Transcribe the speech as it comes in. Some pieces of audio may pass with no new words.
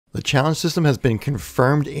the challenge system has been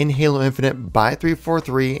confirmed in Halo Infinite by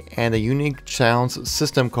 343 and a unique challenge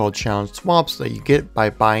system called challenge swaps that you get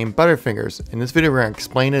by buying Butterfingers. In this video we're going to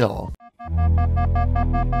explain it all.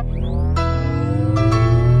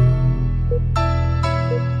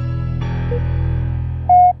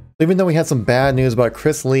 Even though we had some bad news about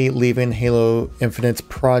Chris Lee leaving Halo Infinite's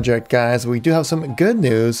project, guys, we do have some good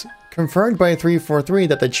news confirmed by 343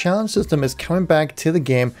 that the challenge system is coming back to the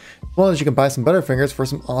game, as well as you can buy some Butterfingers for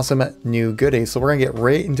some awesome new goodies. So we're gonna get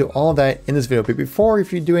right into all of that in this video. But before,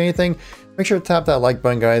 if you do anything, make sure to tap that like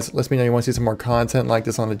button, guys. Lets me know you want to see some more content like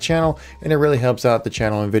this on the channel, and it really helps out the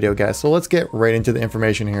channel and video, guys. So let's get right into the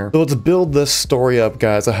information here. So let's build this story up,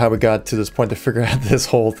 guys, of how we got to this point to figure out this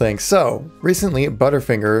whole thing. So recently,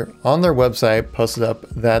 Butterfinger on their website posted up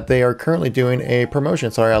that they are currently doing a promotion.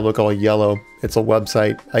 Sorry, I look all yellow. It's a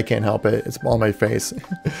website. I can't help it. It's on my face.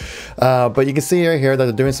 But you can see right here that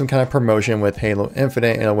they're doing some kind of promotion with Halo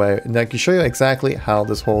Infinite in a way. And I can show you exactly how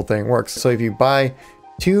this whole thing works. So if you buy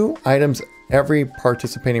 2 items every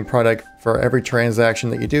participating product, for every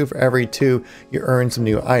transaction that you do, for every 2, you earn some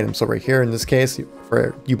new items. So right here in this case,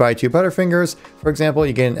 for you buy 2 Butterfingers, for example,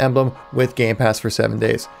 you get an emblem with Game Pass for 7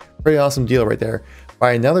 days. Pretty awesome deal right there.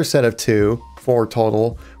 Buy another set of 2, 4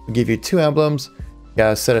 total, we'll give you 2 emblems. You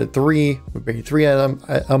got a set of 3, would be 3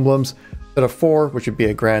 emblems. Set of 4, which would be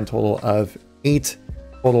a grand total of 8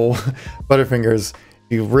 total Butterfingers.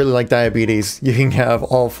 If you really like diabetes, you can have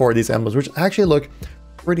all 4 of these emblems, which actually look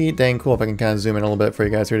pretty dang cool. If I can kind of zoom in a little bit for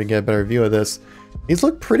you guys here to get a better view of this. These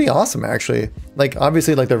look pretty awesome, actually. Like,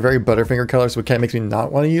 obviously, like, they're very Butterfinger colors, so it kind of makes me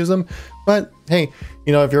not want to use them. But hey,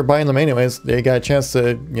 you know, if you're buying them anyways, they got a chance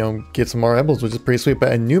to, you know, get some more emblems, which is pretty sweet.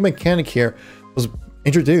 But a new mechanic here was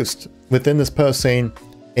introduced within this post, saying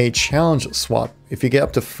a challenge swap. If you get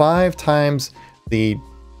up to 5 times the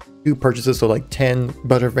 2 purchases, so like 10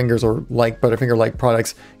 Butterfingers or like Butterfinger like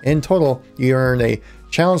products in total, you earn a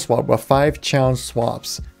challenge swap with 5 challenge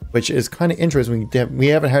swaps, which is kind of interesting. We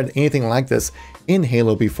haven't had anything like this in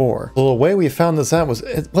Halo before. Well, the way we found this out was,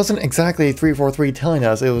 it wasn't exactly 343 telling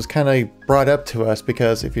us, it was kind of brought up to us,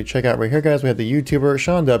 because if you check out right here, guys, we have the YouTuber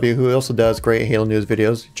Sean W, who also does great Halo news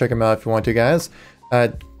videos. Check him out if you want to, guys.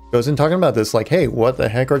 Goes in talking about this, like, hey, what the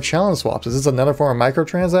heck are challenge swaps? Is this another form of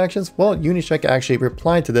microtransactions? Well, Unyshek actually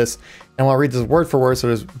replied to this, and I'll read this word for word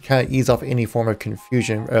so to kind of ease off any form of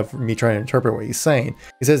confusion of me trying to interpret what he's saying.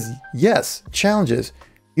 He says, yes, challenges.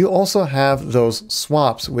 You also have those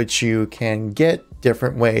swaps, which you can get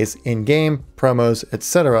different ways in game, promos,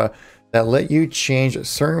 etc., that let you change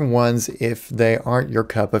certain ones if they aren't your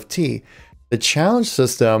cup of tea. The challenge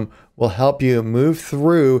system will help you move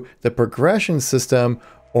through the progression system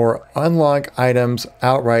or unlock items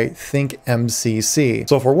outright. Think MCC.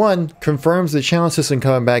 So for one, confirms the challenge system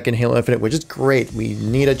coming back in Halo Infinite, which is great. We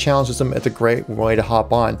need a challenge system. It's a great way to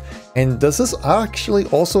hop on. And does this actually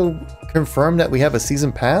also confirm that we have a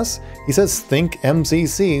season pass? He says think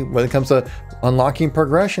MCC when it comes to unlocking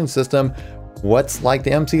progression system. What's like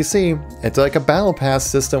the MCC? It's like a battle pass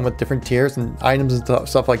system with different tiers and items and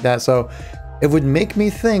stuff like that. So it would make me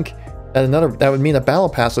think that would mean a battle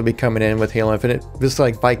pass would be coming in with Halo Infinite. This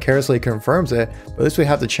like vicariously confirms it, but at least we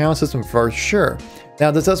have the challenge system for sure.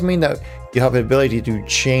 Now, this doesn't mean that you have the ability to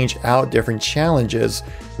change out different challenges,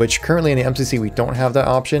 which currently in the MCC we don't have that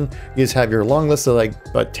option. You just have your long list of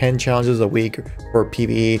like 10 challenges a week for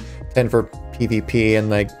PvE, 10 for PvP, and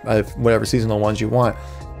like whatever seasonal ones you want.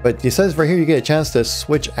 But it says right here you get a chance to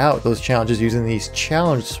switch out those challenges using these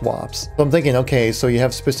challenge swaps. So I'm thinking, okay, so you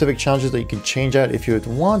have specific challenges that you can change out if you would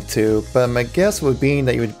want to, but my guess would be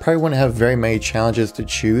that you would probably want to have very many challenges to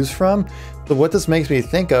choose from. So what this makes me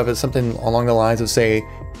think of is something along the lines of, say,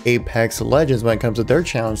 Apex Legends when it comes to their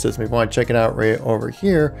challenge system. If you want to check it out right over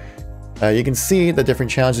here, you can see the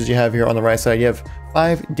different challenges you have here on the right side. You have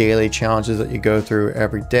 5 daily challenges that you go through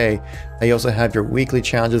every day. You also have your weekly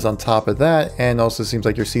challenges on top of that, and also seems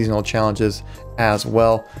like your seasonal challenges as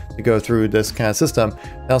well to go through this kind of system.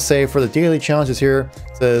 Now, say for the daily challenges here,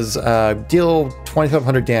 it says deal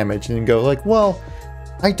 2,500 damage, and you go like, well,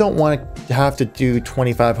 I don't want to have to do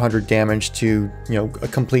 2,500 damage to, you know,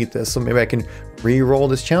 complete this. So maybe I can re-roll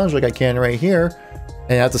this challenge like I can right here,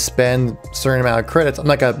 and I have to spend a certain amount of credits. I'm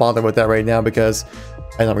not gonna bother with that right now because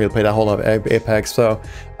I don't really play that whole lot of Apex. So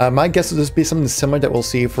my guess is this be something similar that we'll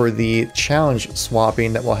see for the challenge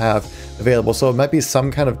swapping that we'll have available. So it might be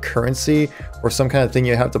some kind of currency or some kind of thing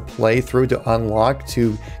you have to play through to unlock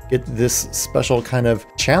to get this special kind of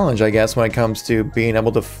challenge, I guess, when it comes to being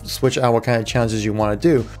able to switch out what kind of challenges you want to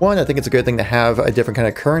do. One, I think it's a good thing to have a different kind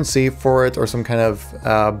of currency for it, or some kind of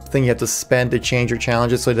thing you have to spend to change your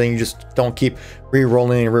challenges, so then you just don't keep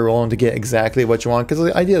re-rolling and re-rolling to get exactly what you want. Because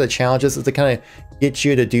the idea of the challenges is to kind of get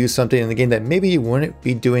you to do something in the game that maybe you wouldn't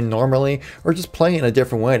be doing normally, or just play it in a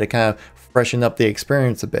different way to kind of freshen up the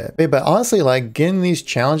experience a bit. But honestly, like, getting these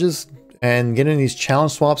challenges and getting these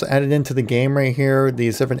challenge swaps added into the game right here,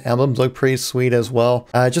 these different emblems look pretty sweet as well.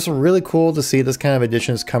 Just really cool to see this kind of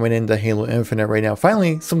additions coming into Halo Infinite right now.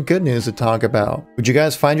 Finally, some good news to talk about. Would you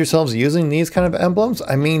guys find yourselves using these kind of emblems?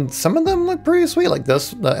 I mean, some of them look pretty sweet, like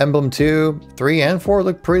this, the Emblem 2, 3, and 4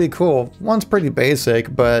 look pretty cool. One's pretty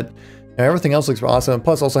basic, but everything else looks awesome.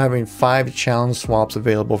 Plus also having 5 challenge swaps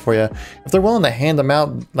available for you. If they're willing to hand them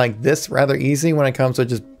out like this rather easy when it comes to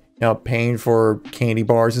just, you know, paying for candy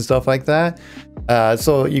bars and stuff like that.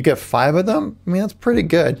 So you get 5 of them. I mean, that's pretty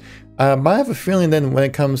good. But I have a feeling then when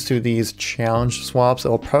it comes to these challenge swaps,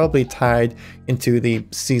 it'll probably tied into the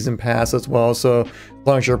season pass as well. So as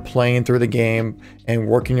long as you're playing through the game and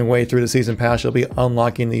working your way through the season pass, you'll be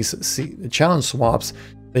unlocking these challenge swaps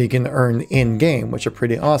that you can earn in-game, which are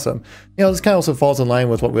pretty awesome. You know, this kind of also falls in line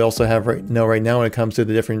with what we also have right now when it comes to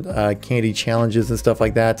the different candy challenges and stuff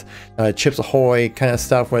like that. Chips Ahoy kind of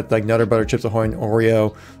stuff with like Nutter Butter, Chips Ahoy, and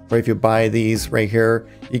Oreo, where if you buy these right here,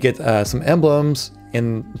 you get some emblems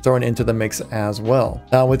and thrown into the mix as well.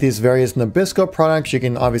 Now with these various Nabisco products, you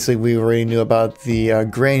can obviously, we already knew about the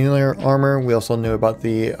granular armor. We also knew about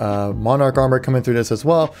the monarch armor coming through this as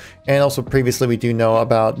well. And also previously we do know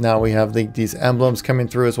about, now we have these emblems coming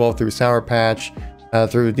through as well through Sour Patch,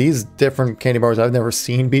 through these different candy bars I've never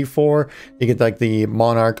seen before. You get like the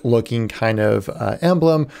monarch looking kind of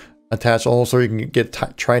emblem attached. Also, you can get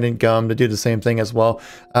Trident gum to do the same thing as well.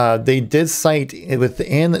 They did cite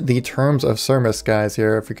within the terms of service, guys,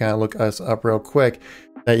 here, if you kind of look us up real quick,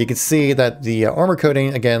 that you can see that the armor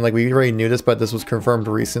coating, again, like we already knew this, but this was confirmed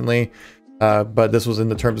recently. But this was in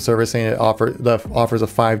the terms of service, saying it offers a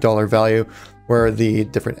 $5 value, where the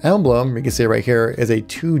different emblem, you can see right here, is a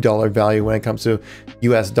 $2 value when it comes to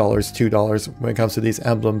US dollars, $2 when it comes to these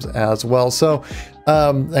emblems as well. So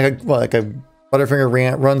like a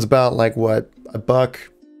Butterfinger runs about like what, $1,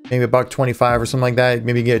 maybe $1.25 or something like that.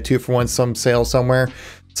 Maybe you get a 2-for-1 some sale somewhere.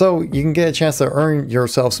 So you can get a chance to earn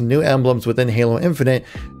yourself some new emblems within Halo Infinite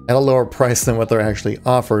at a lower price than what they're actually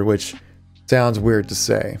offered, which sounds weird to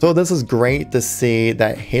say. So this is great to see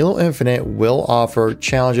that Halo Infinite will offer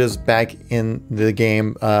challenges back in the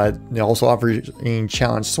game. They also offering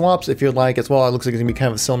challenge swaps if you'd like as well. It looks like it's gonna be kind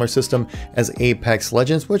of a similar system as Apex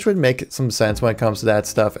Legends, which would make some sense when it comes to that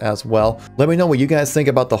stuff as well. Let me know what you guys think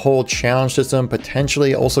about the whole challenge system,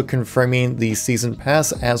 potentially also confirming the season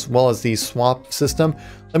pass as well as the swap system.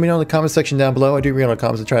 Let me know in the comment section down below. I do read all the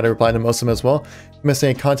comments and try to reply to most of them as well. If you missed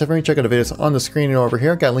any content from me, check out the videos on the screen and over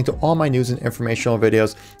here. Got a link to all my news and informational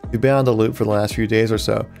videos. You've been on the loop for the last few days or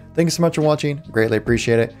so. Thank you so much for watching. Greatly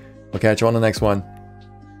appreciate it. We'll catch you on the next one.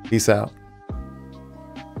 Peace out.